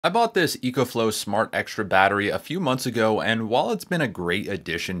I bought this EcoFlow Smart Extra battery a few months ago, and while it's been a great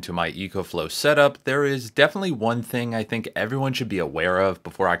addition to my EcoFlow setup, there is definitely one thing I think everyone should be aware of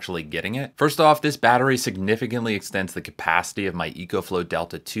before actually getting it. First off, this battery significantly extends the capacity of my EcoFlow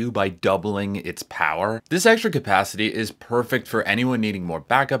Delta 2 by doubling its power. This extra capacity is perfect for anyone needing more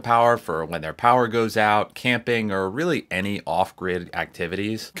backup power for when their power goes out, camping, or really any off-grid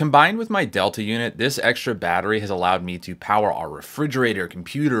activities. Combined with my Delta unit, this extra battery has allowed me to power our refrigerator,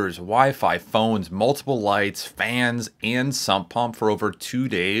 computer, Wi-Fi, phones, multiple lights, fans, and sump pump for over 2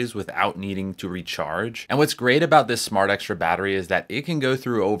 days without needing to recharge. And what's great about this Smart Extra battery is that it can go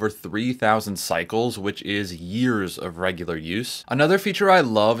through over 3,000 cycles, which is years of regular use. Another feature I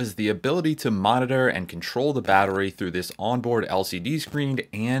love is the ability to monitor and control the battery through this onboard LCD screen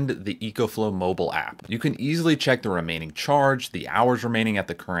and the EcoFlow mobile app. You can easily check the remaining charge, the hours remaining at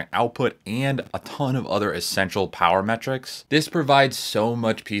the current output, and a ton of other essential power metrics. This provides so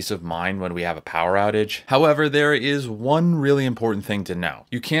much peace of mind when we have a power outage. However, there is one really important thing to know.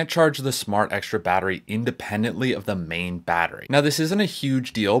 You can't charge the Smart Extra battery independently of the main battery. Now, this isn't a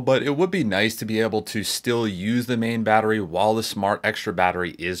huge deal, but it would be nice to be able to still use the main battery while the Smart Extra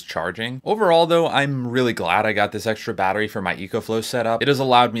battery is charging. Overall, though, I'm really glad I got this extra battery for my EcoFlow setup. It has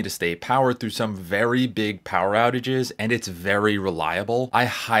allowed me to stay powered through some very big power outages, and it's very reliable. I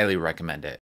highly recommend it.